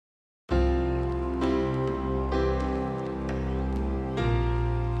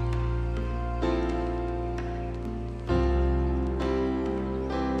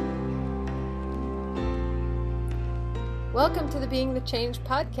Welcome to the Being the Change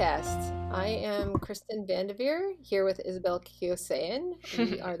podcast. I am Kristen Vandeveer here with Isabel Kiosayan.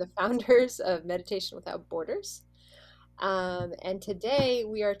 We are the founders of Meditation Without Borders. And today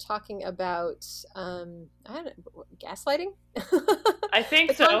we are talking about, I don't know, gaslighting? I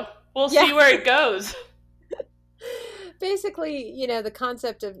think so. We'll see where it goes. Basically, the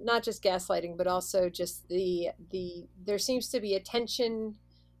concept of not just gaslighting, but also just there seems to be a tension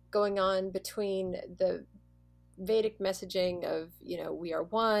going on between the Vedic messaging of we are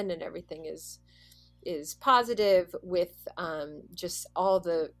one and everything is positive with just all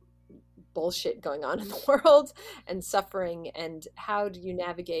the bullshit going on in the world and suffering, and how do you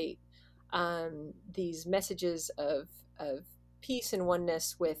navigate these messages of peace and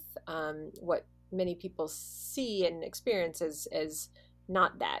oneness with what many people see and experience as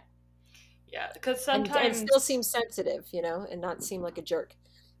not that. Yeah, because sometimes and still seem sensitive, and not seem like a jerk.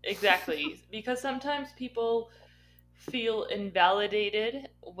 Exactly, because sometimes people feel invalidated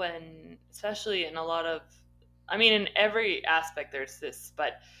when, especially in in every aspect there's this,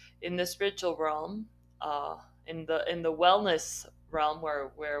 but in the spiritual realm, in the wellness realm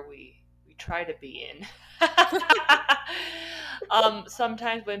where we try to be in,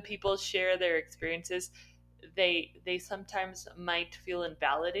 sometimes when people share their experiences, they sometimes might feel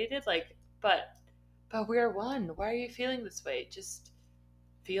invalidated, like, but we're one. Why are you feeling this way? Just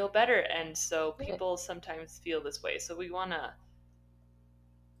feel better. And so people sometimes feel this way. So we want to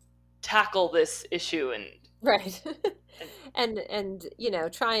tackle this issue and right. and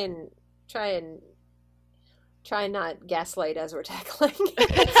try and not gaslight as we're tackling.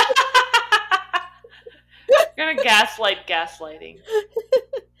 We're gonna gaslight gaslighting.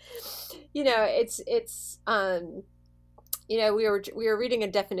 We were reading a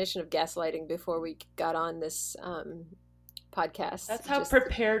definition of gaslighting before we got on this podcast. That's how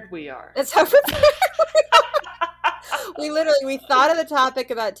prepared we are. That's how prepared we are. We thought of the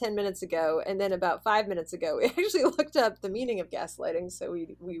topic about 10 minutes ago, and then about 5 minutes ago we actually looked up the meaning of gaslighting, so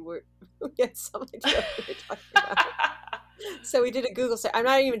we had some idea what we were talking about. So we did a Google search. I'm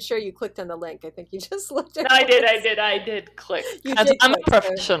not even sure you clicked on the link. I think you just looked at it. I did click. I'm a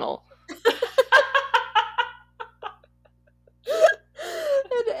professional.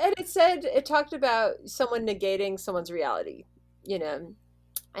 And it talked about someone negating someone's reality,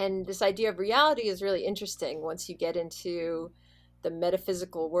 and this idea of reality is really interesting once you get into the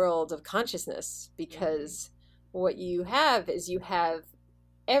metaphysical world of consciousness, because what you have is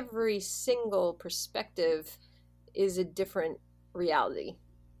every single perspective is a different reality,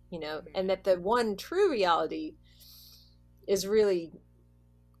 and that the one true reality is really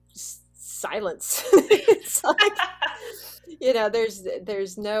silence. It's like,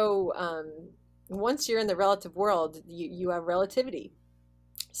 there's no once you're in the relative world, you have relativity.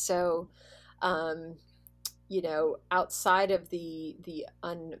 So outside of the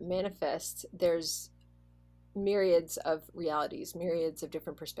unmanifest, there's myriads of realities, myriads of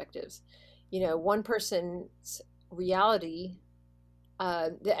different perspectives. One person's reality,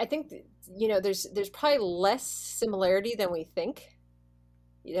 I think, there's probably less similarity than we think,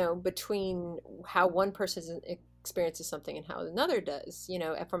 between how one person experiences something and how another does,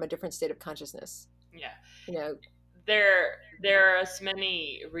 from a different state of consciousness. Yeah. There are as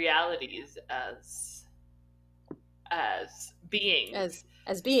many realities as beings.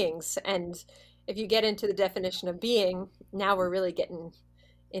 As beings. And if you get into the definition of being, now we're really getting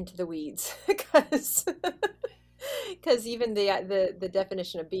into the weeds, because even the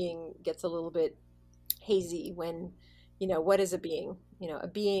definition of being gets a little bit hazy when, what is a being? A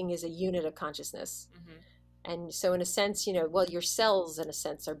being is a unit of consciousness. Mm-hmm. And so in a sense, your cells in a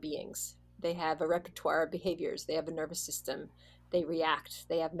sense are beings. They have a repertoire of behaviors. They have a nervous system. They react.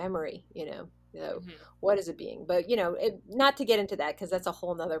 They have memory, mm-hmm. What is a being? But, not to get into that, because that's a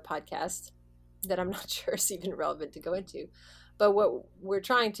whole nother podcast that I'm not sure is even relevant to go into. But what we're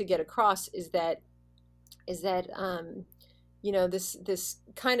trying to get across is that this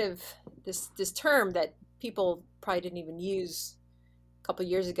kind of this term that people probably didn't even use a couple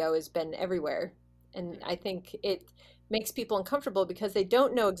of years ago has been everywhere. And I think it makes people uncomfortable because they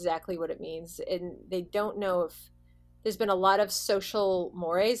don't know exactly what it means, and they don't know if there's been a lot of social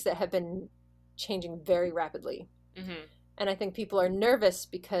mores that have been changing very rapidly. Mm-hmm. And I think people are nervous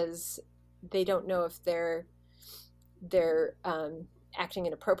because they don't know if they're acting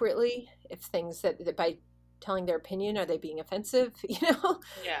inappropriately, if things that by telling their opinion, are they being offensive? Yeah.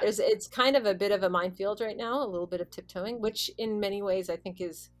 It's kind of a bit of a minefield right now, a little bit of tiptoeing, which in many ways I think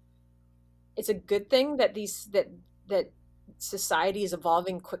it's a good thing that that society is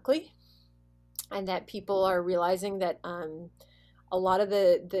evolving quickly, and that people are realizing that a lot of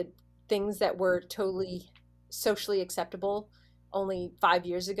the things that were totally socially acceptable only 5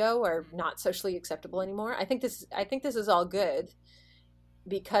 years ago are not socially acceptable anymore. I think this is all good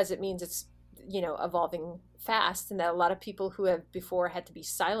because it means it's, evolving fast, and that a lot of people who have before had to be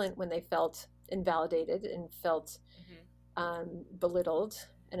silent when they felt invalidated and felt Hmm. belittled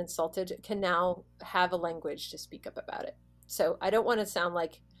and insulted can now have a language to speak up about it. So I don't want to sound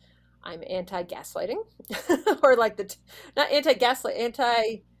like I'm anti-gaslighting or like not anti-gaslight,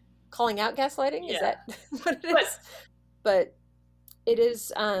 anti-calling out gaslighting. Is Yeah. that what it But is? But it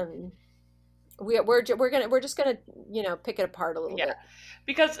is, we're just gonna, pick it apart a little yeah, bit.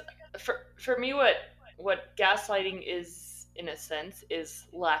 because for me, what gaslighting is in a sense is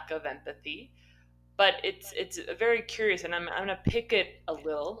lack of empathy. But it's very curious, and I'm gonna pick it a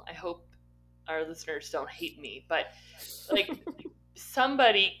little. I hope our listeners don't hate me, but like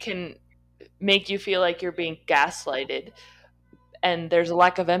somebody can make you feel like you're being gaslighted, and there's a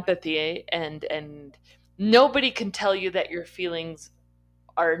lack of empathy, and nobody can tell you that your feelings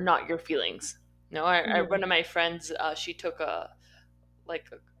are not your feelings. No, Mhm. one of my friends, she took like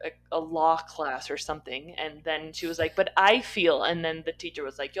a law class or something, and then she was like, but I feel, and then the teacher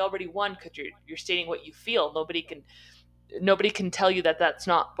was like, you already won because you're stating what you feel. Nobody can tell you that that's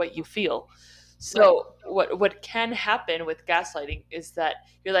not what you feel. Right. So what can happen with gaslighting is that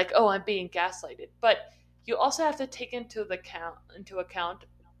you're like, oh, I'm being gaslighted, but you also have to take into account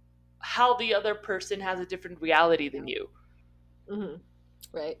how the other person has a different reality than you. Hmm.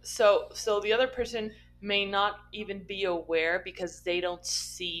 Right. So the other person may not even be aware because they don't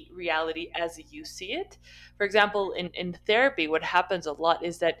see reality as you see it. For example, in therapy, what happens a lot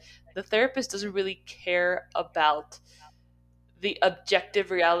is that the therapist doesn't really care about the objective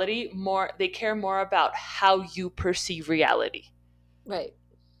reality. More, they care more about how you perceive reality. Right.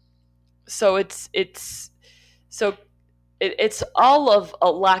 So so it's all of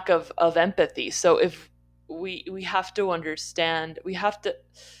a lack of empathy. So if we have to understand, we have to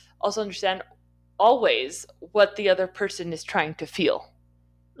also understand always what the other person is trying to feel.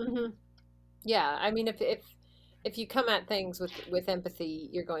 Hmm. Yeah. I mean, if you come at things with empathy,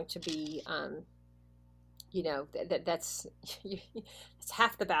 you're going to be, that's that's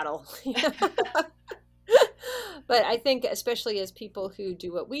half the battle. But I think, especially as people who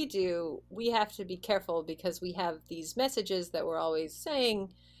do what we do, we have to be careful because we have these messages that we're always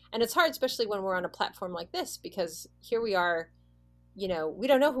saying, and it's hard, especially when we're on a platform like this, because here we are, we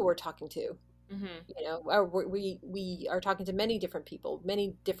don't know who we're talking to, Hmm. or we are talking to many different people,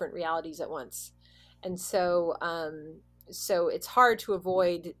 many different realities at once, and so it's hard to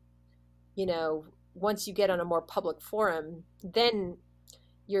avoid, you know, once you get on a more public forum, then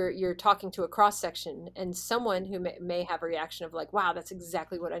you're talking to a cross section, and someone who may have a reaction of like, wow, that's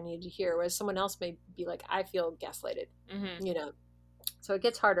exactly what I needed to hear, whereas someone else may be like, I feel gaslighted, Hmm. you know. So it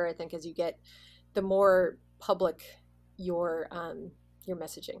gets harder, I think, as you get the more public your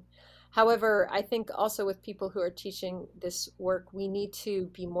messaging. However, I think also with people who are teaching this work, we need to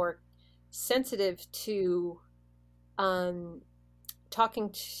be more sensitive to um,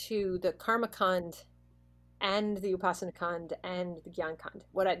 talking to the Karma Kand and the Upasana Kand and the Gyan Kand.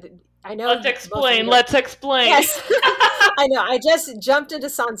 I know Let's you, most of you explain. don't. Let's explain. Yes, I know. I just jumped into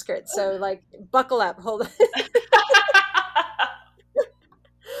Sanskrit, so like, buckle up. Hold on.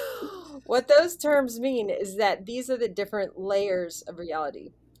 What those terms mean is that these are the different layers of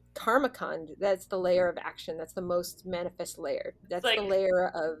reality. Karma Kand, that's the layer of action. That's the most manifest layer. it's That's the like layer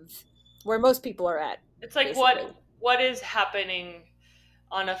of where most people are at, it's like basically. what is happening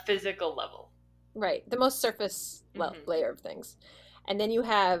on a physical level. Right. The most surface Hmm. layer of things. And then you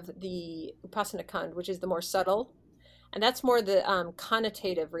have the Upasana Kand, which is the more subtle, and that's more the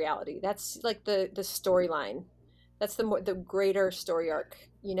connotative reality. That's like the storyline. That's the greater story arc.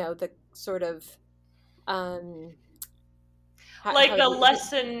 The sort of um, Like how the do you,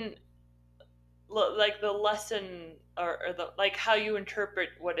 lesson, like the lesson, or the like how you interpret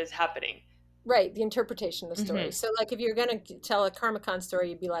what is happening. right, the interpretation of the story. Hmm. So like if you're gonna tell a Karmakan story,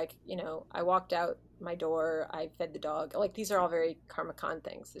 you'd be like, I walked out my door, I fed the dog. Like these are all very Karmakan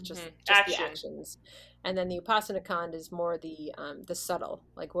things. It's just Hmm. just the Action. actions. And then the Upasana Kand is more the subtle,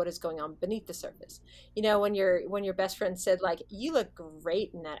 like what is going on beneath the surface. When your best friend said like, you look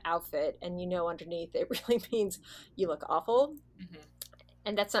great in that outfit, and underneath it really means you look awful.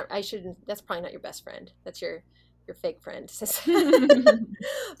 And that's not, I shouldn't, that's probably not your best friend. That's your fake friend. Hmm.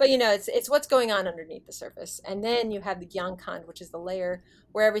 But it's what's going on underneath the surface. And then you have the Gyankand, which is the layer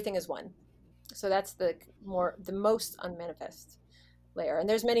where everything is one. So that's the most unmanifest layer. And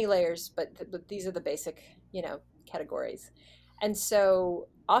there's many layers, but these are the basic, categories. And so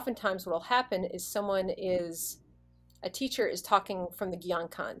oftentimes what will happen is a teacher is talking from the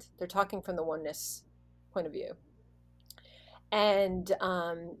Gyankand. They're talking from the oneness point of view, and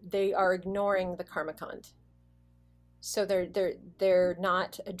they are ignoring the karmakand. So they're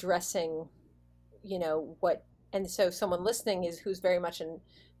not addressing, what. And so someone listening is who's very much in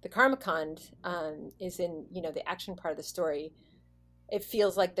the karmakand, is in, the action part of the story. It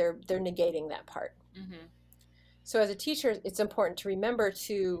feels like they're negating that part. Mm-hmm. So as a teacher, it's important to remember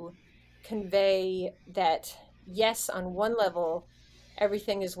to convey that, yes, on one level,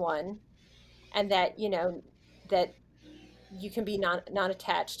 everything is one, and that, that you can be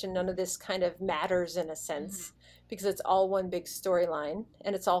non-attached, and none of this kind of matters in a Mm-hmm. sense, because it's all one big storyline,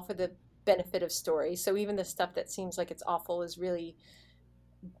 and it's all for the benefit of story. So even the stuff that seems like it's awful is really,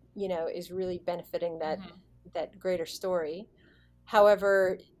 benefiting Mm-hmm. that greater story.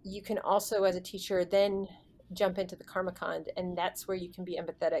 However, you can also, as a teacher, then jump into the karmakand, and that's where you can be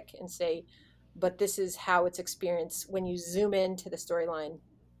empathetic and say, but this is how it's experienced when you zoom into the storyline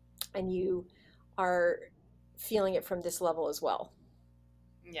and you are feeling it from this level as well.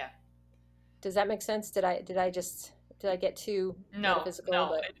 Yeah. Does that make sense? Did I get too No, metaphysical? no,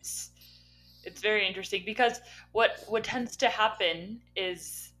 But it's very interesting because what tends to happen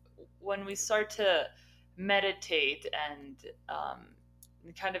is when we start to meditate and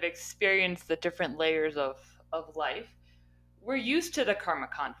kind of experience the different layers of life, we're used to the karma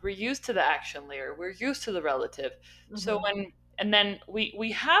kand, we're used to the action layer, we're used to the relative. So mm-hmm. when and then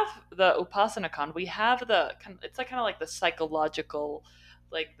we have the upasana kand, we have the it's like kind of like the psychological,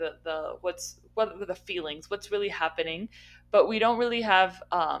 like what are the feelings, what's really happening, but we don't really have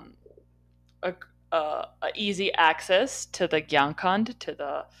a, a easy access to the Gyankand, to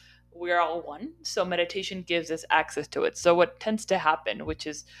the we're all one. So meditation gives us access to it. So what tends to happen, which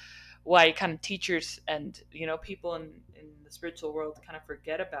is why kind of teachers and people in the spiritual world kind of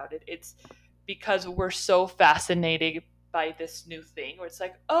forget about it. It's because we're so fascinated by this new thing where it's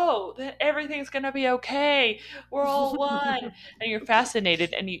like, oh, then everything's gonna be okay. We're all one, and you're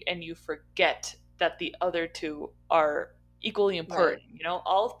fascinated, and you forget that the other two are equally Right. important.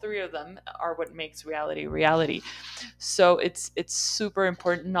 All three of them are what makes reality reality. So it's super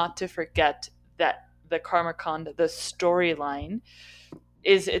important not to forget that the karma kand, the storyline,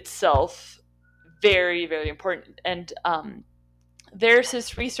 is itself very, very important. And there's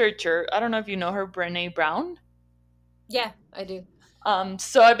this researcher, I don't know if you know her, Brene Brown. Yeah, I do.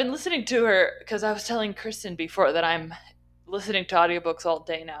 So I've been listening to her because I was telling Kristen before that I'm listening to audiobooks all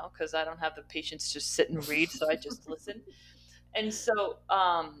day now because I don't have the patience to sit and read, so I just listen. And so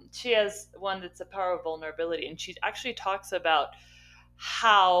she has one that's the power of vulnerability, and she actually talks about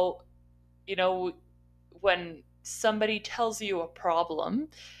how, you know, when somebody tells you a problem,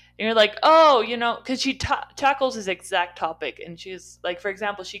 and you're like, oh, because she tackles this exact topic, and she's like, for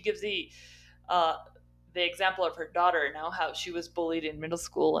example, she gives uh, the example of her daughter now, how she was bullied in middle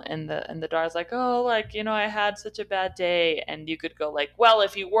school, and the daughter's like, oh, like, I had such a bad day, and you could go like, well,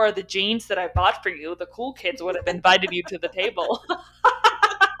 if you wore the jeans that I bought for you, the cool kids would have invited you to the table.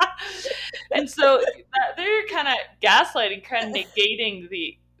 And so they're kind of gaslighting, kind of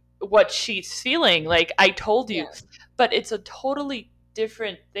negating what she's feeling. Like, I told you, Yeah. but it's a totally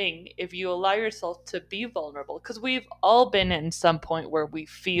different thing if you allow yourself to be vulnerable, because we've all been in some point where we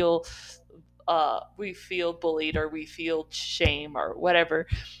feel bullied or we feel shame or whatever.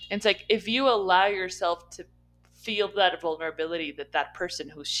 And it's like, if you allow yourself to feel that vulnerability that person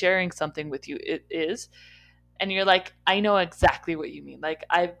who's sharing something with you is, and you're like, I know exactly what you mean, like,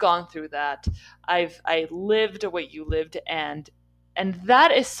 I've gone through that, I lived what you lived, and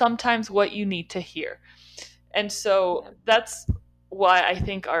that is sometimes what you need to hear. And so Yeah. that's why I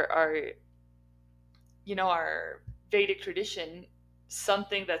think our Vedic tradition,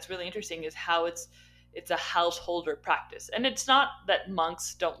 something that's really interesting is how it's a householder practice. And it's not that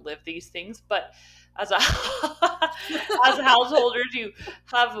monks don't live these things, but as a as householders, you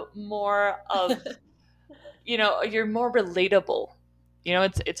have more of, you're more relatable.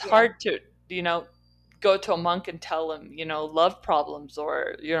 It's Yeah. hard to, go to a monk and tell them, love problems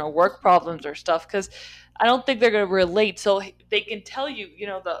or, work problems or stuff, because I don't think they're going to relate. So they can tell you,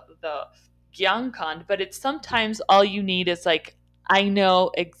 the Gyankand, but it's sometimes all you need is like, I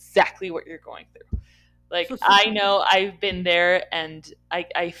know exactly what you're going through. Like, I know, I've been there, and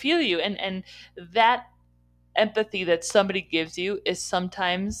I feel you. And that empathy that somebody gives you is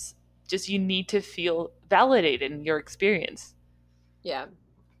sometimes just, you need to feel validated in your experience. Yeah.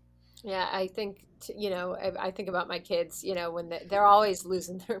 Yeah, I think I think about my kids, when they're always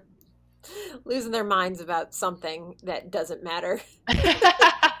losing their minds about something that doesn't matter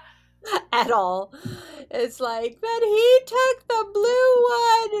at all. It's like, but he took the blue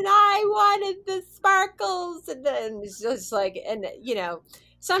one and I wanted the sparkles, and then it's just like, and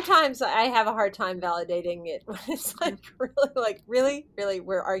sometimes I have a hard time validating it when it's like really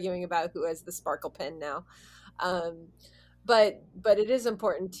we're arguing about who has the sparkle pen now. Um, but it is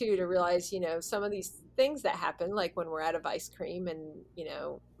important too to realize, some of these things that happen, like when we're out of ice cream and,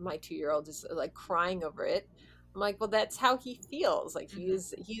 my 2-year-old is like crying over it. I'm like, well, that's how he feels. Like Hmm.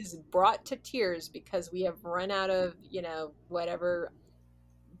 he's brought to tears because we have run out of, whatever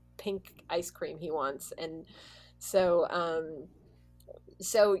pink ice cream he wants. And so,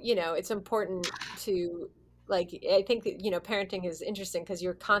 it's important to, like, I think that, parenting is interesting because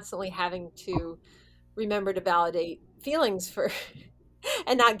you're constantly having to remember to validate feelings for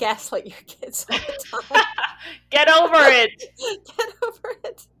and not gaslight your kids all the time. Get over it. Get over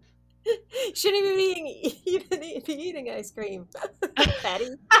it. Shouldn't be eating ice cream,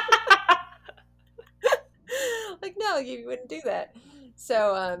 fatty. Like, no, you wouldn't do that.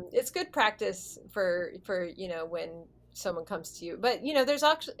 So it's good practice for when someone comes to you. But there's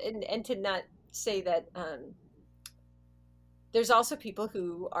actually, and to not say that there's also people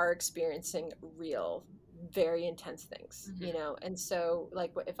who are experiencing real, very intense things, Hmm. and so,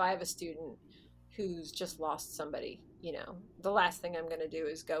 like, if I have a student who's just lost somebody, the last thing I'm going to do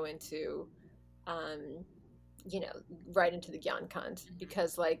is go into, um, you know, right into the Gyankand,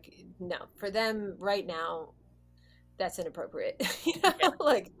 because, like, no, for them right now, that's inappropriate. Yeah.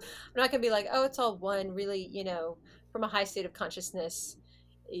 Like, I'm not going to be like, oh, it's all one, really, from a high state of consciousness.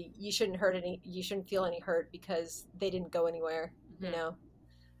 You shouldn't feel any hurt because they didn't go anywhere, you Hmm. know.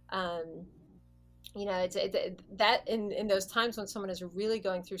 Um, that in those times when someone is really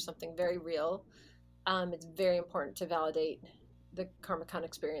going through something very real, it's very important to validate the karmakon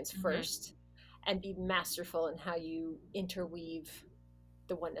experience Hmm. first and be masterful in how you interweave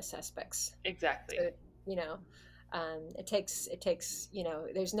the oneness aspects. Exactly. So, you know it takes,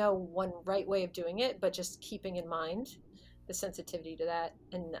 there's no one right way of doing it, but just keeping in mind the sensitivity to that.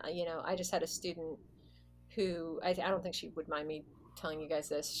 And I just had a student who, I don't think she would mind me telling you guys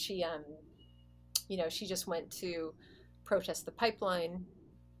this. She just went to protest the pipeline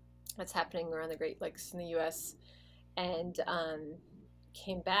that's happening around the Great Lakes in the U.S. and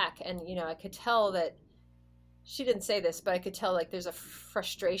came back, and I could tell that she didn't say this, but I could tell, like, there's a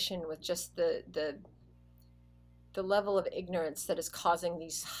frustration with just the level of ignorance that is causing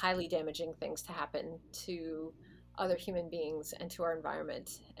these highly damaging things to happen to other human beings and to our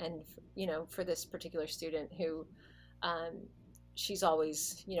environment. And for this particular student who, um, she's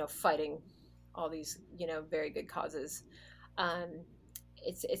always fighting all these very good causes. um,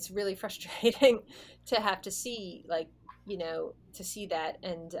 it's really frustrating to have to see, like, to see that,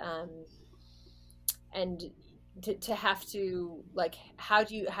 and to have to, like, how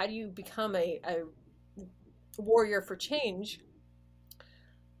do you become a warrior for change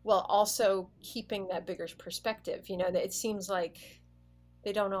while also keeping that bigger perspective. That it seems like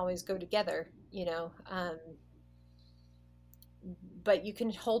they don't always go together. But you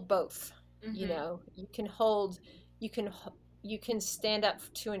can hold both. Hmm. You can hold, you can you can stand up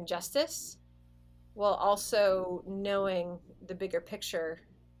to injustice while also knowing the bigger picture.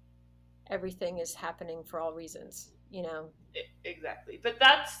 Everything is happening for all reasons. Exactly. But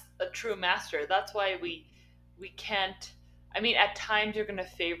that's a true master. That's why we can't. I mean, at times you're going to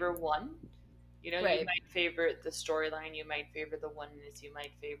favor one. You know, you Right. might favor the storyline, you might favor the oneness, you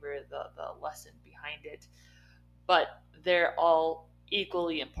might favor the lesson behind it, but they're all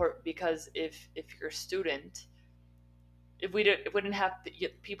equally important, because if your student, if we didn't have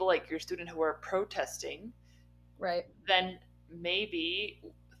people like your student who are protesting, Right. then maybe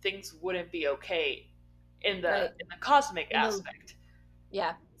things wouldn't be okay in the Right. cosmic In the aspect.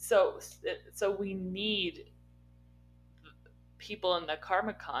 Yeah. So we need people in the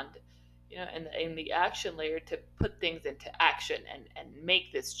karma kand, in the action layer, to put things into action and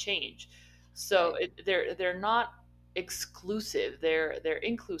make this change. So Right. they're not exclusive, they're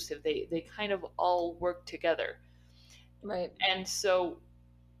inclusive, they kind of all work together. Right. And so,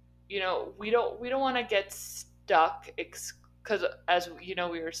 we don't want to get stuck, because, as we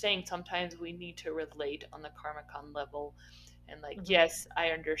were saying, sometimes we need to relate on the karmakon level, and, like, Hmm. yes, I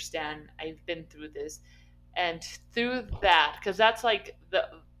understand, I've been through this, and through that, because that's like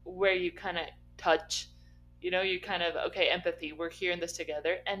the where you kind of touch, you kind of, okay, empathy, we're here in this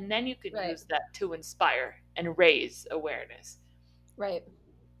together, and then you can Right. use that to inspire and raise awareness. Right.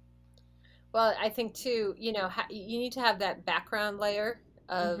 Well, I think too, you need to have that background layer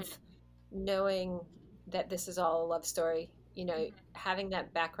of Hmm. knowing that this is all a love story. Having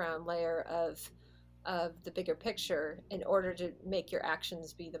that background layer of the bigger picture in order to make your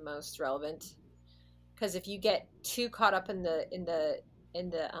actions be the most relevant. Because if you get too caught up in the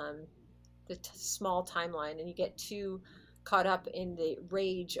small timeline, and you get too caught up in the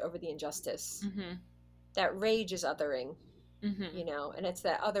rage over the injustice. That rage is othering, you know, and it's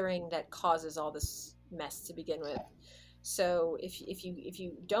that othering that causes all this mess to begin with. So if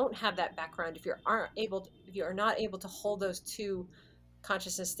you don't have that background, if you are not able to hold those two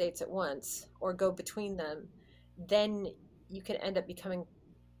consciousness states at once or go between them, then you can end up becoming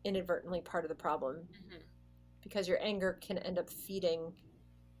inadvertently part of the problem, because your anger can end up feeding,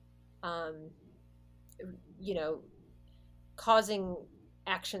 you know, causing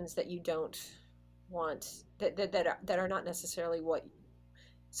actions that you don't want, that are not necessarily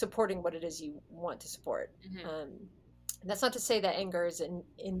supporting what it is you want to support. That's not to say that anger is an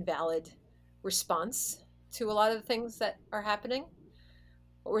invalid response to a lot of the things that are happening.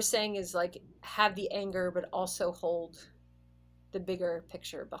 What we're saying is, like, have the anger, but also hold the bigger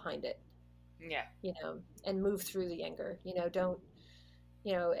picture behind it. Yeah. You know, and move through the anger. You know, don't,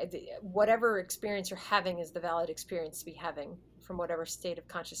 you know, whatever experience you're having is the valid experience to be having from whatever state of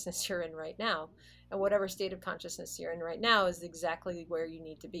consciousness you're in right now. And whatever state of consciousness you're in right now is exactly where you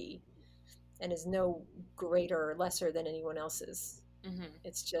need to be, and is no greater or lesser than anyone else's.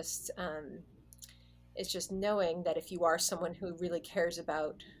 It's just knowing that if you are someone who really cares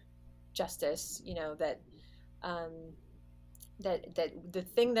about justice, you know, that the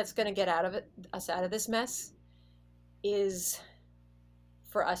thing that's going to get us out of this mess is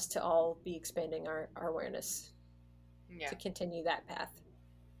for us to all be expanding our awareness, to continue that path.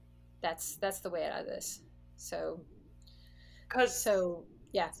 That's the way out of this.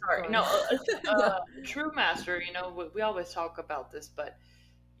 Yeah. Sorry. No, true master, you know, we always talk about this, but,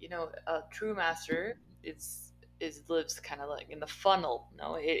 you know, a true master lives kind of like in the funnel.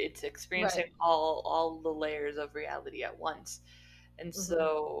 No, it's experiencing all the layers of reality at once. And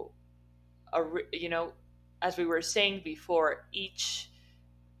so, you know, as we were saying before, each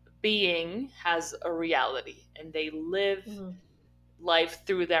being has a reality, and they live life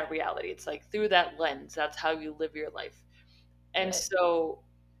through that reality. It's like through that lens. That's how you live your life. And so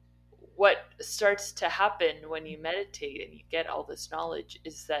what starts to happen when you meditate and you get all this knowledge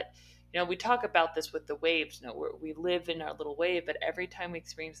is that, you know, we talk about this with the waves. You know, we live in our little wave, but every time we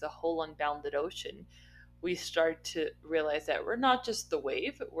experience the whole unbounded ocean, we start to realize that we're not just the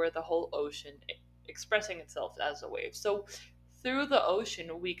wave, we're the whole ocean expressing itself as a wave. So through the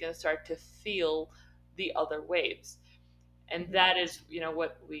ocean, we can start to feel the other waves. And that is, you know,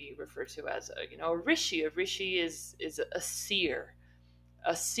 what we refer to as a rishi. A rishi is a seer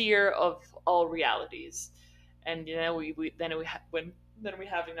of all realities. And, you know, we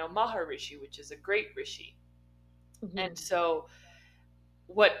have, you know, Maharishi, which is a great rishi. And so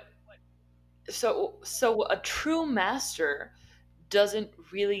a true master doesn't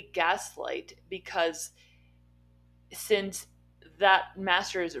really gaslight, because since that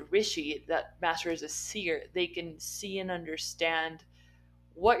master is a rishi, that master is a seer, they can see and understand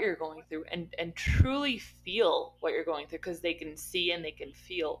what you're going through and truly feel what you're going through, because they can see and they can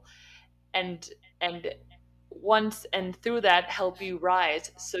feel, and through that help you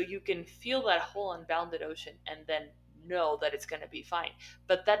rise, so you can feel that whole unbounded ocean and then know that it's going to be fine.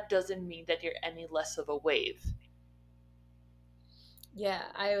 But that doesn't mean that you're any less of a wave. Yeah,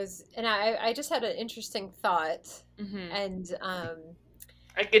 I just had an interesting thought, and I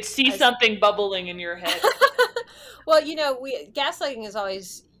could see something bubbling in your head. Well, you know, gaslighting is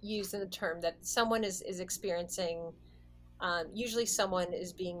always used in the term that someone is experiencing. Usually, someone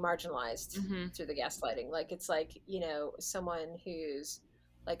is being marginalized through the gaslighting. Like, it's like, you know, someone who's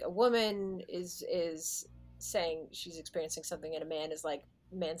like a woman is saying she's experiencing something, and a man is like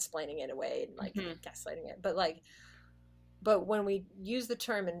mansplaining it away and like gaslighting it. But when we use the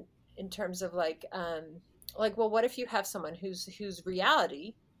term in terms of like, well, what if you have someone whose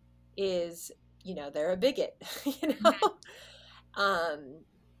reality is, you know, they're a bigot, you know,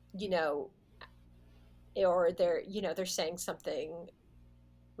 or they're, you know, they're saying something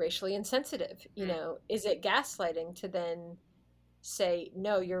racially insensitive, you know, is it gaslighting to then say,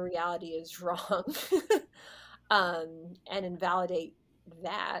 no, your reality is wrong, and invalidate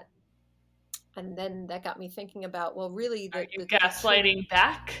that? And then that got me thinking about, well, really, are you gaslighting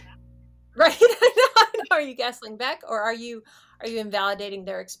back? Right. I know. Are you gaslighting back, or are you invalidating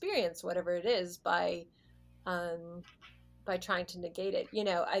their experience, whatever it is, by trying to negate it? You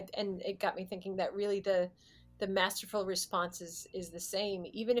know, and it got me thinking that really the masterful response is the same,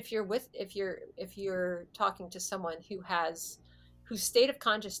 even if you're talking to someone whose state of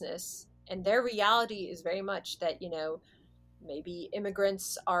consciousness and their reality is very much that, you know, maybe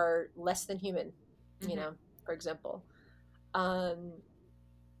immigrants are less than human, you know, for example.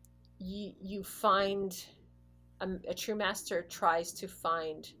 You find a true master tries to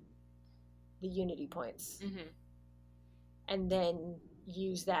find the unity points, and then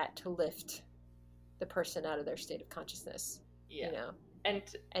use that to lift the person out of their state of consciousness. Yeah. You know,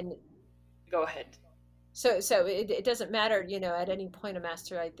 and go ahead. So it doesn't matter, at any point, a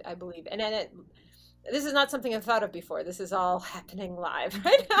master, I believe, and then this is not something I've thought of before. This is all happening live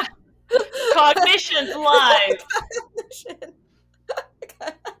right now. Cognition's live.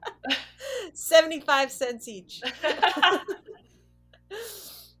 75 cents each.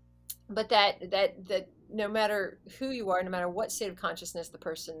 But that no matter who you are, no matter what state of consciousness the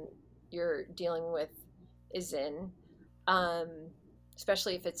person you're dealing with is in,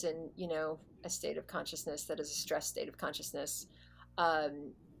 especially if it's in, a state of consciousness that is a stress state of consciousness,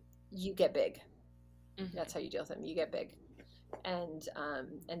 you get big. Mm-hmm. That's how you deal with them. You get big. And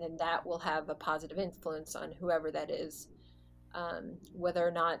then that will have a positive influence on whoever that is, whether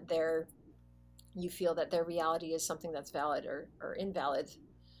or not you feel that their reality is something that's valid or invalid.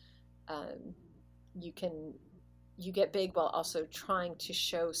 You get big while also trying to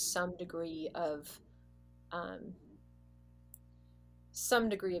show some degree of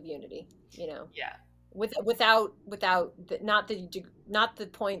unity, Yeah. Without not the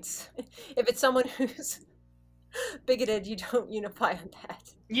points. If it's someone who's bigoted, you don't unify on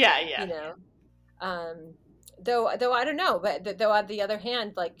that. Yeah. Though I don't know, but though on the other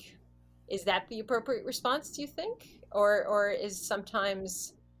hand, like, is that the appropriate response, do you think? Or is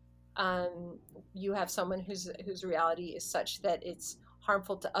sometimes you have someone whose reality is such that it's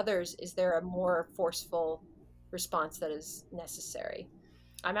harmful to others? Is there a more forceful response that is necessary?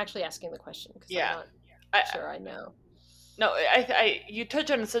 I'm actually asking the question because I'm not sure I know. No, you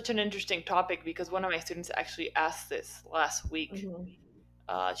touch on such an interesting topic, because one of my students actually asked this last week.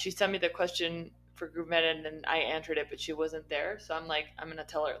 Mm-hmm. She sent me the question for GroupMed, and then I answered it, but she wasn't there. So I'm like, I'm going to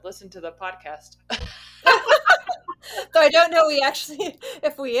tell her, listen to the podcast. So I don't know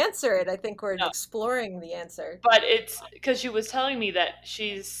if we answer it, I think we're exploring the answer. But it's because she was telling me that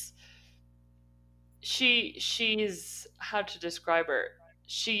she's how to describe her.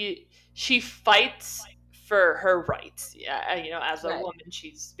 She fights for her rights. Yeah, as a woman,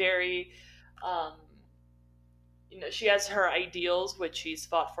 she's very, she has her ideals, which she's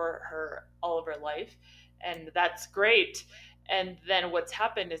fought for all of her life, and that's great. And then what's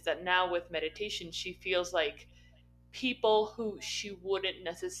happened is that now with meditation, she feels like people who she wouldn't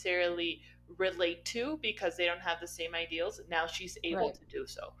necessarily relate to because they don't have the same ideals, now she's able to do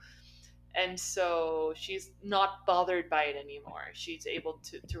so. And so she's not bothered by it anymore. She's able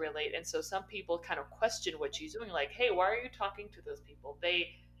to relate. And so some people kind of question what she's doing, like, hey, why are you talking to those people?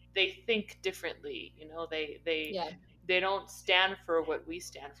 They think differently, they don't stand for what we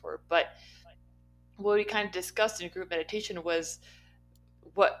stand for. But what we kind of discussed in group meditation was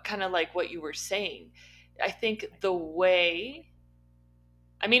what you were saying. I think obviously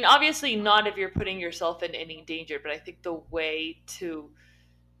not if you're putting yourself in any danger, but I think the way to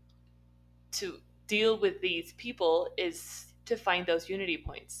deal with these people is to find those unity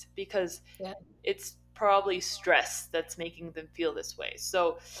points, because it's probably stress that's making them feel this way.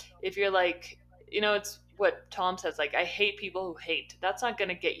 So if you're like, it's what Tom says, like, I hate people who hate, that's not going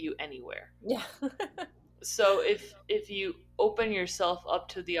to get you anywhere. Yeah. So if you open yourself up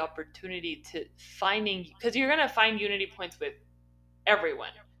to the opportunity to because you're going to find unity points with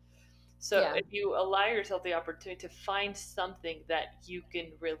everyone. So if you allow yourself the opportunity to find something that you can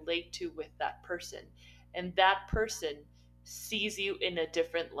relate to with that person, and that person sees you in a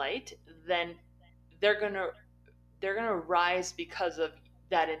different light, then they're gonna rise because of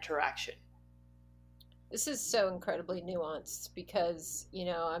that interaction. This is so incredibly nuanced because,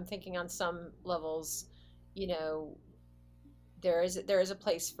 I'm thinking on some levels, there is a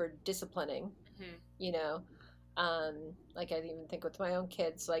place for disciplining, like I even think with my own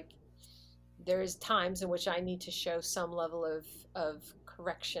kids, like, there is times in which I need to show some level of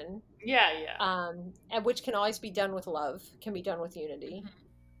correction. And which can always be done with love, can be done with unity.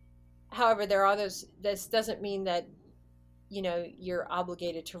 Mm-hmm. However, there are this doesn't mean that, you're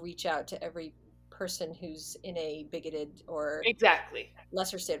obligated to reach out to every person who's in a bigoted or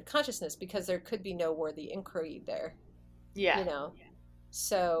lesser state of consciousness, because there could be no worthy inquiry there.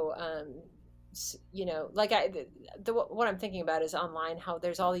 So, like what I'm thinking about is online, how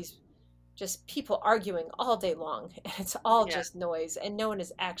there's all these just people arguing all day long, and it's all just noise, and no one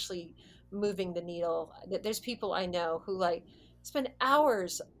is actually moving the needle. There's people I know who spend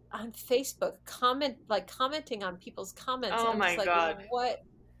hours on Facebook commenting on people's comments. Oh, my God. What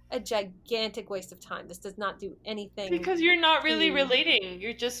a gigantic waste of time. This does not do anything. Because you're not really relating.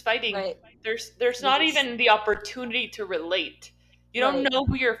 You're just fighting. Right. There's not even the opportunity to relate. You don't know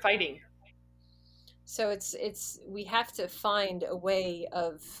who you're fighting. So we have to find a way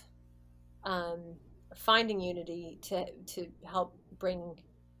of finding unity to help bring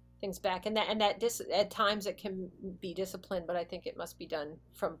things back, and at times it can be discipline, but I think it must be done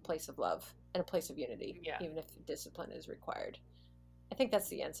from a place of love and a place of unity, Yeah. even if discipline is required. I think that's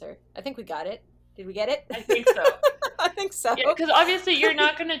the answer. I think we got it. Did we get it? I think so. I think so. Yeah, because obviously you're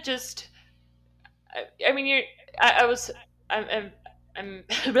not going to just. I mean, you're. I'm.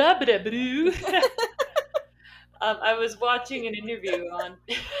 Blah, blah, blah. I was watching an interview on.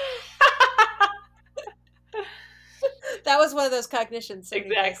 That was one of those cognitions. So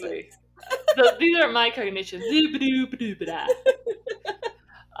Exactly. These are my cognitions.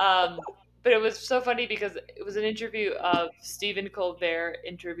 But it was so funny because it was an interview of Stephen Colbert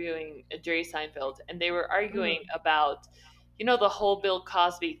interviewing Jerry Seinfeld, and they were arguing about, the whole Bill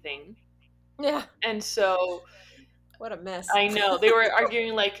Cosby thing. Yeah. And so, what a mess. I know, they were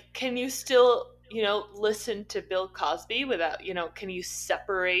arguing like, can you still, listen to Bill Cosby without, can you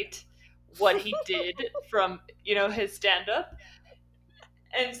separate what he did from, his stand-up?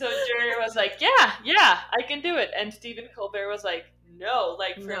 And so Jerry was like, yeah, I can do it. And Stephen Colbert was like, no,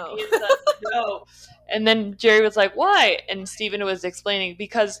 like for me it's no. And then Jerry was like, why? And Stephen was explaining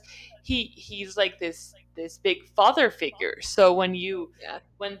because he's like this big father figure. So when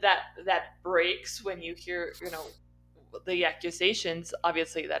that breaks, when you hear, the accusations,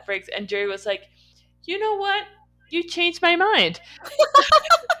 obviously that breaks. And Jerry was like, you know what? You changed my mind.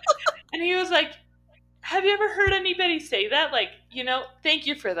 And he was like, have you ever heard anybody say that? Like, thank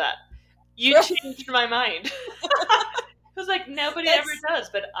you for that. You changed my mind. It was like, nobody ever does,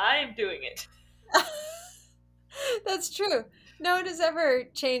 but I'm doing it. That's true. No one has ever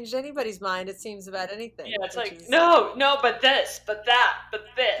changed anybody's mind, it seems, about anything. Yeah, it's like, no, but this, but that, but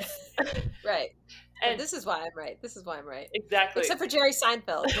this. Right. And this is why I'm right. This is why I'm right. Exactly. Except for Jerry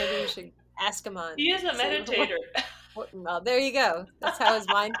Seinfeld. Maybe you should ask him on. He is a meditator. Well, there you go. That's how his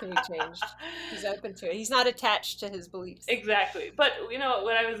mind can be changed. He's open to it. He's not attached to his beliefs. Exactly. But,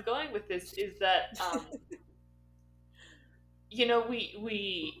 what I was going with this is that,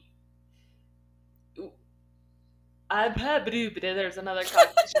 there's another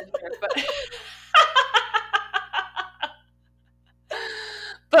cognition here,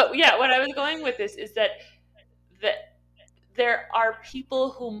 but yeah, what I was going with this is that there are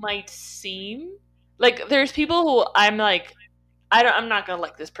people who might seem like, there's people who I'm like, I'm not gonna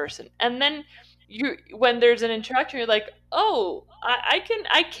like this person, and then when there's an interaction, you're like, oh, I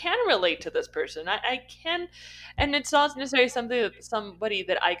can relate to this person. I can, and it's not necessarily somebody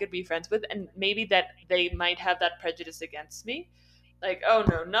that I could be friends with, and maybe that they might have that prejudice against me, like, oh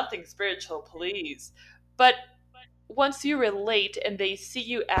no, nothing spiritual, please. But once you relate and they see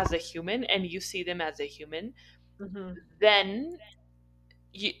you as a human and you see them as a human, then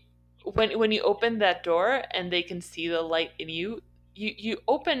when you open that door and they can see the light in you, you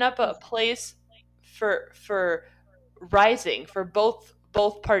open up a place for rising for both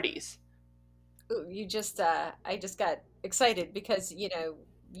parties. You just I just got excited because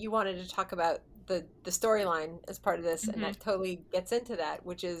you wanted to talk about the storyline as part of this, and that totally gets into that,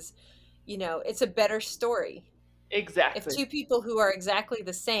 which is it's a better story. Exactly. If two people who are exactly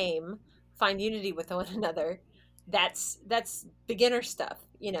the same find unity with one another, that's beginner stuff.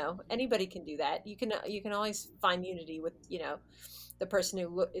 Anybody can do that. You can always find unity with the person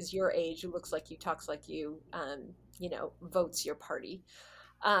who is your age, who looks like you, talks like you, votes your party.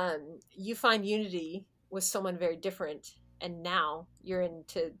 You find unity with someone very different, and now you're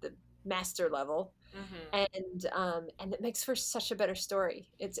into the master level, and it makes for such a better story.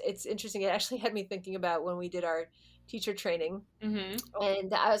 It's interesting. It actually had me thinking about when we did our teacher training, and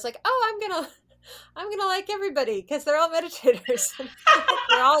I was like, oh, I'm gonna like everybody because they're all meditators.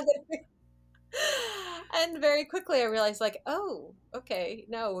 They're all gonna. And very quickly I realized, like, oh, okay,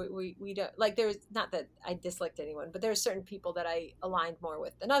 no, we don't, like, there's not that I disliked anyone, but there are certain people that I aligned more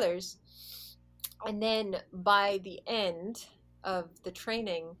with than others. And then by the end of the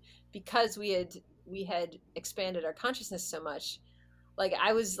training, because we had expanded our consciousness so much, like,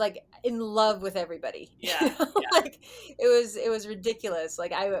 I was like in love with everybody. Yeah. Like, it was ridiculous.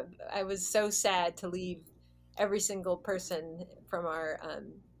 Like, I was so sad to leave every single person from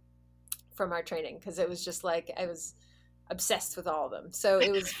our training, because it was just like I was obsessed with all of them. So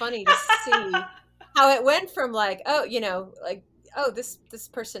it was funny to see how it went from like, oh, like, oh, this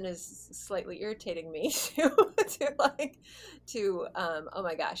person is slightly irritating me to oh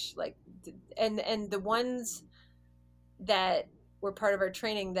my gosh, like, and the ones that were part of our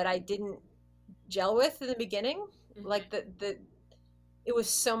training that I didn't gel with in the beginning, like it was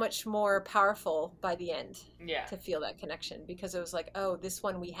so much more powerful by the end. Yeah. To feel that connection, because it was like, oh, this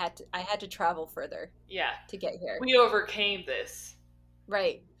one I had to travel further. Yeah. To get here. We overcame this.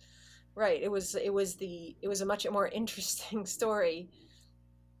 Right. Right. It was a much more interesting story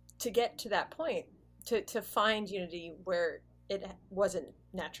to get to that point, to find unity where it wasn't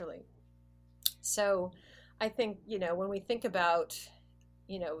naturally. So I think, when we think about,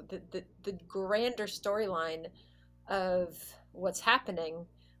 the grander storyline of what's happening,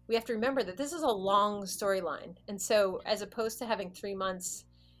 we have to remember that this is a long storyline. And so, as opposed to having 3 months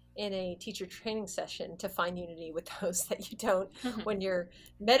in a teacher training session to find unity with those that you don't when you're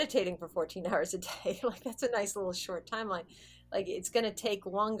meditating for 14 hours a day, like that's a nice little short timeline. Like it's going to take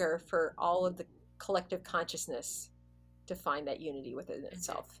longer for all of the collective consciousness to find that unity within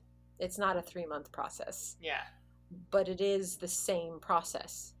itself. It's not a 3-month process. Yeah. But it is the same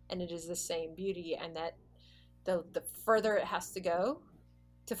process, and it is the same beauty, and that the further it has to go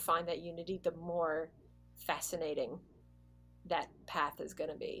to find that unity, the more fascinating that path is going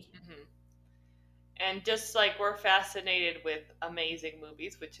to be. Mm-hmm. And just like we're fascinated with amazing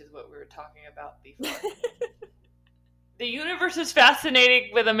movies, which is what we were talking about before, the universe is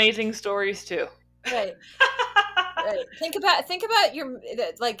fascinating with amazing stories too. Right. Right. Think about your,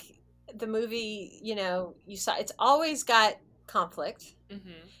 like, the movie, you saw. It's always got conflict. Mm-hmm.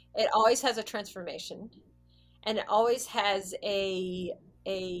 It always has a transformation, and it always has a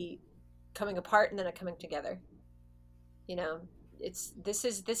coming apart and then a coming together. The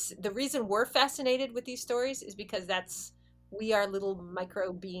reason we're fascinated with these stories is because we are little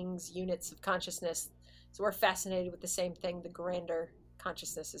micro beings, units of consciousness. So we're fascinated with the same thing the grander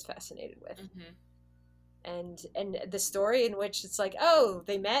consciousness is fascinated with. Mm-hmm. And the story in which it's like, oh,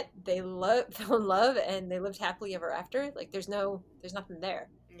 they met, they fell in love, and they lived happily ever after. Like there's nothing there.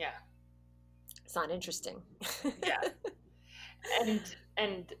 Yeah. It's not interesting. Yeah.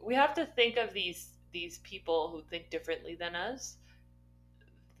 And we have to think of these people who think differently than us.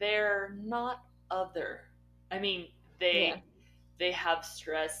 They're not other. I mean, they have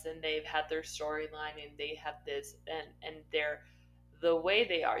stress, and they've had their storyline, and they have this, and they're the way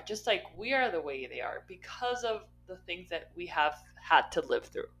they are, just like we are the way they are, because of the things that we have had to live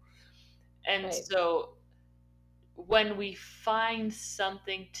through. And Right. So when we find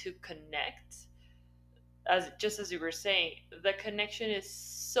something to connect, as you were saying, the connection is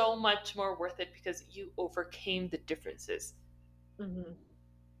so much more worth it because you overcame the differences. Mm-hmm.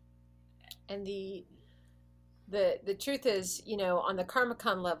 And the truth is, on the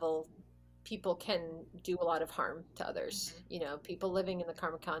karmakon level, people can do a lot of harm to others. Mm-hmm. People living in the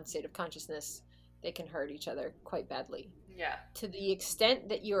karmakon state of consciousness, they can hurt each other quite badly. Yeah. To the extent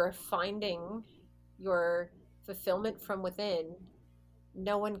that you're finding your fulfillment from within,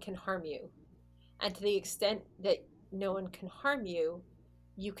 no one can harm you. And to the extent that no one can harm you,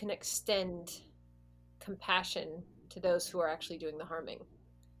 you can extend compassion to those who are actually doing the harming.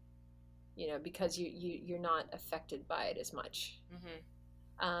 Because you're not affected by it as much. Mm-hmm.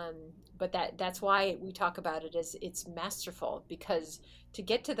 But that's why we talk about it as it's masterful, because to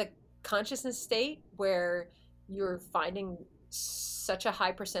get to the consciousness state where you're finding such a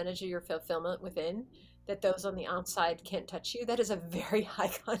high percentage of your fulfillment within that those on the outside can't touch you, that is a very high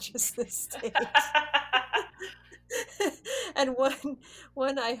consciousness state. And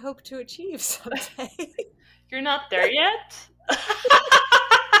one I hope to achieve someday. You're not there yet?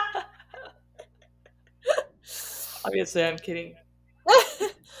 Obviously, I'm kidding.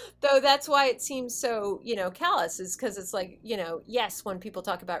 Though that's why it seems so, callous, is because it's like, yes, when people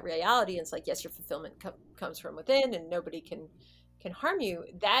talk about reality, it's like, yes, your fulfillment comes from within and nobody can harm you.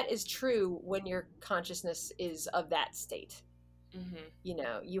 That is true when your consciousness is of that state.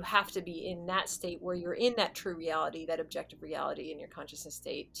 Mm-hmm. You have to be in that state where you're in that true reality, that objective reality in your consciousness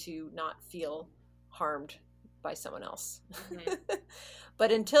state, to not feel harmed by someone else. Mm-hmm.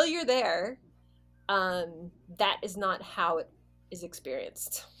 But until you're there, that is not how it is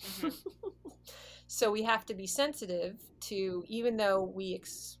experienced. Mm-hmm. So we have to be sensitive to, even though we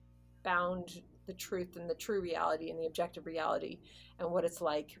expound the truth and the true reality and the objective reality and what it's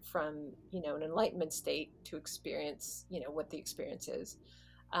like from, an enlightenment state to experience, what the experience is.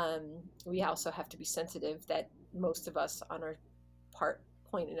 We also have to be sensitive that most of us on our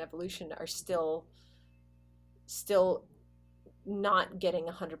point in evolution are still not getting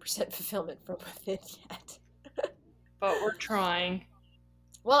 100% fulfillment from within yet. But we're trying.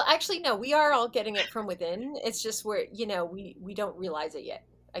 Well, actually, no, we are all getting it from within. It's just where, we don't realize it yet,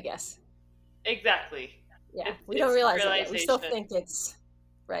 I guess. Exactly. Yeah, we don't realize it yet. We still think it's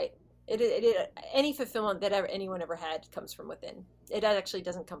right. Any fulfillment that anyone ever had comes from within. It actually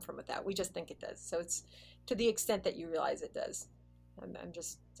doesn't come from without. We just think it does. So it's to the extent that you realize it does. I'm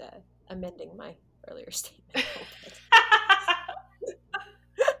just amending my earlier statement.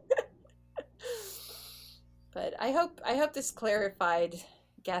 But I hope this clarified,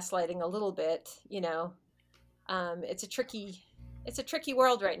 gaslighting a little bit, it's a tricky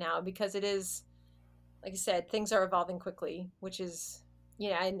world right now because it is, like I said, things are evolving quickly, which is,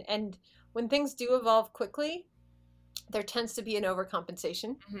 and when things do evolve quickly, there tends to be an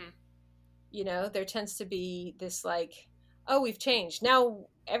overcompensation. There tends to be this like, oh, we've changed. Now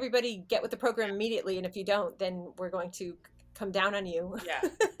everybody get with the program immediately. And if you don't, then we're going to come down on you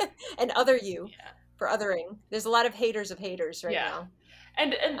and other you for othering. There's a lot of haters of haters right now.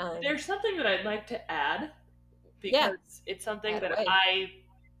 And there's something that I'd like to add because it's something that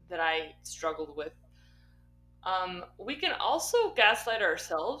I struggled with. We can also gaslight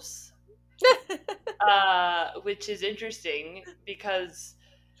ourselves, which is interesting because,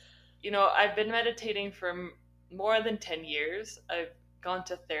 I've been meditating for more than 10 years. I've gone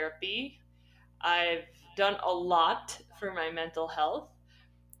to therapy. I've done a lot for my mental health.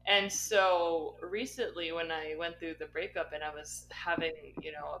 And so recently when I went through the breakup and I was having,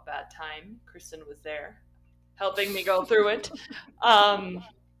 a bad time, Kristen was there helping me go through it.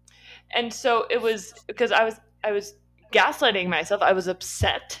 And so it was because I was gaslighting myself. I was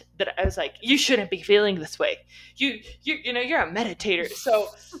upset that I was like, you shouldn't be feeling this way. You're a meditator. So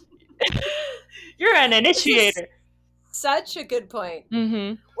you're an initiator. Such a good point.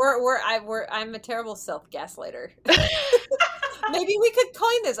 I'm a terrible self-gaslighter. Maybe we could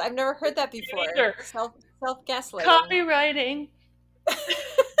coin this. I've never heard that before. Self-gaslighting. Copywriting.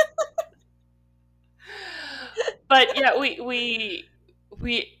 But yeah, we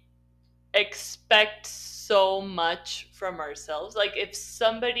expect so much from ourselves. Like if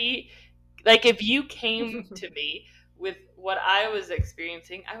you came to me with what I was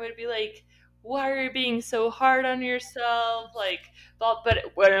experiencing, I would be like, why are you being so hard on yourself? But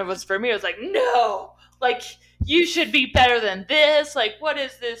when it was for me, it was like, no, like, you should be better than this. Like, what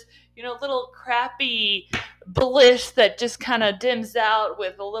is this, little crappy bliss that just kind of dims out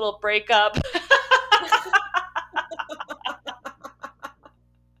with a little breakup?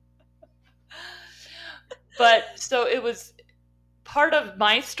 But so it was part of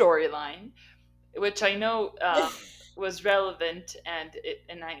my storyline, which I know was relevant, and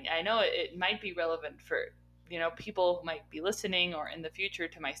I know it might be relevant for people who might be listening or in the future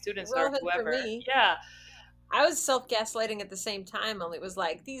to my students relevant or whoever. For me. Yeah, I was self-gaslighting at the same time. Only it was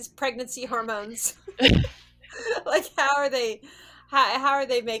like these pregnancy hormones. Like how are they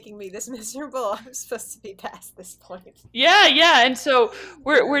making me this miserable? I'm supposed to be past this point. Yeah, and so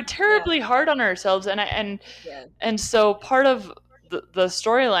we're terribly hard on ourselves, and so part of the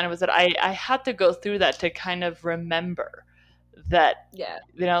storyline was that I had to go through that to kind of remember that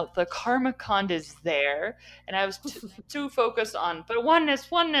the karma kand is there, and I was too focused on but oneness.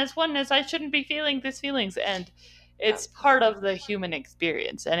 I shouldn't be feeling these feelings, and it's part of the human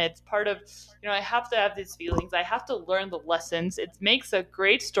experience, and it's part of I have to have these feelings. I have to learn the lessons. It makes a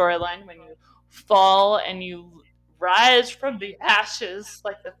great storyline when you fall and you rise from the ashes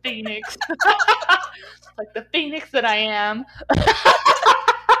like the phoenix, like the phoenix that I am.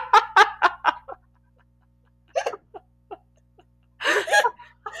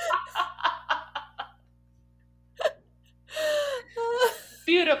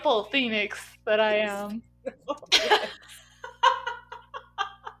 Beautiful phoenix that I am.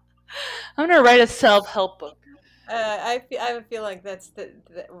 I'm gonna write a self-help book. I have a feeling that's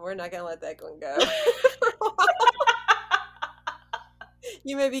we're not gonna let that one go.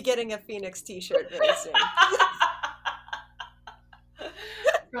 You may be getting a Phoenix T-shirt very soon.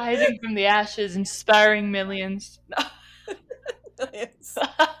 Rising from the ashes, inspiring millions. Millions.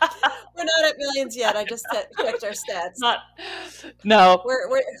 We're not at millions yet. I just checked our stats. No.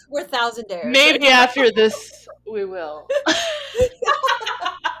 We're thousandaires. Maybe after this we will.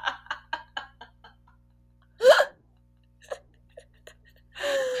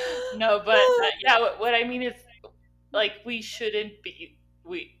 No, but what I mean is, like, we shouldn't be.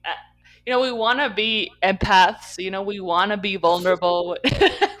 We want to be empaths. We want to be vulnerable.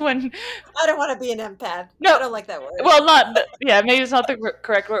 When I don't want to be an empath. No, I don't like that word. Well, maybe it's not the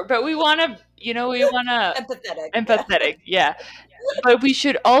correct word, but we want to. Empathetic. Yeah. But we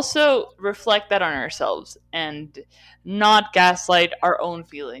should also reflect that on ourselves and not gaslight our own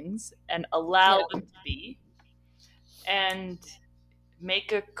feelings and allow them to be, and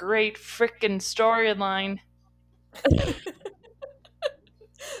make a great frickin' storyline.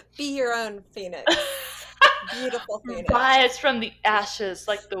 Be your own phoenix. Beautiful phoenix. Rise from the ashes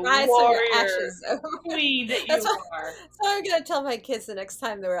like the warrior queen that you are. So I'm going to tell my kids the next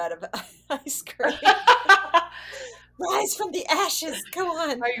time they're out of ice cream. Rise from the ashes. Go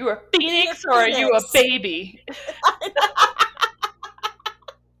on. Are you a phoenix or are you a baby?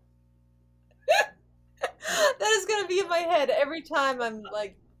 That is going to be in my head every time I'm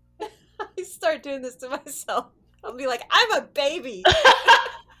like, I start doing this to myself. I'll be like, I'm a baby.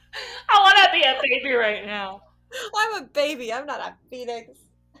 I want to be a baby right now. I'm a baby. I'm not a phoenix.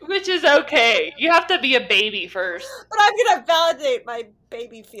 Which is okay. You have to be a baby first. But I'm going to validate my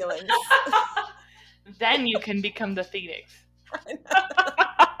baby feelings. Then you can become the phoenix. I'm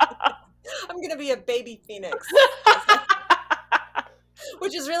going to be a baby phoenix.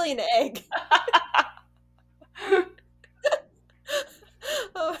 Which is really an egg.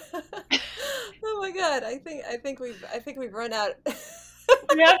 Oh my god! I think we've run out.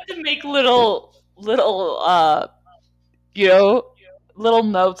 We have to make little little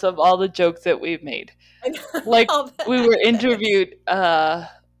notes of all the jokes that we've made. Like we were interviewed. I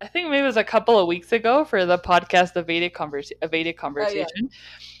think maybe it was a couple of weeks ago for the podcast, A Vedic Conversation,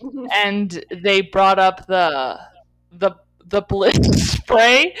 Oh, yeah. And they brought up the bliss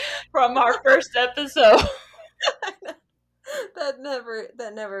spray from our first episode. That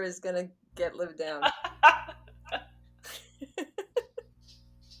never is gonna get lived down.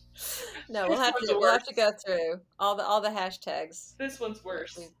 No, we'll have to go through all the hashtags. This one's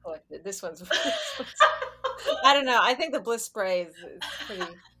worse. We've collected. This one's worse. I don't know. I think the bliss spray is pretty.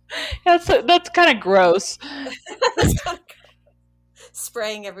 That's kind of gross.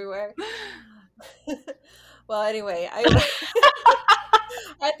 Spraying everywhere. Well, anyway, I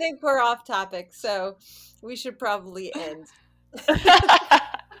think we're off topic, so we should probably end.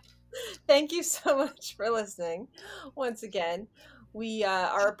 Thank you so much for listening. Once again, we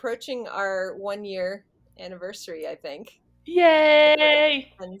are approaching our 1-year anniversary, I think.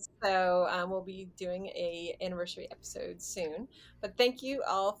 Yay! And so we'll be doing a anniversary episode soon. But thank you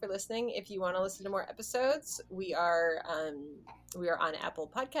all for listening. If you want to listen to more episodes, we are on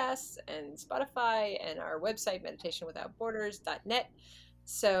Apple Podcasts and Spotify and our website, meditationwithoutborders.net.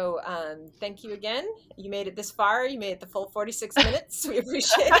 So thank you again. You made it this far. You made it the full 46 minutes. We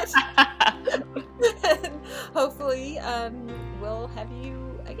appreciate it. And hopefully we'll have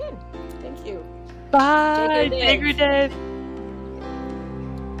you again. Thank you. Bye. Take your day.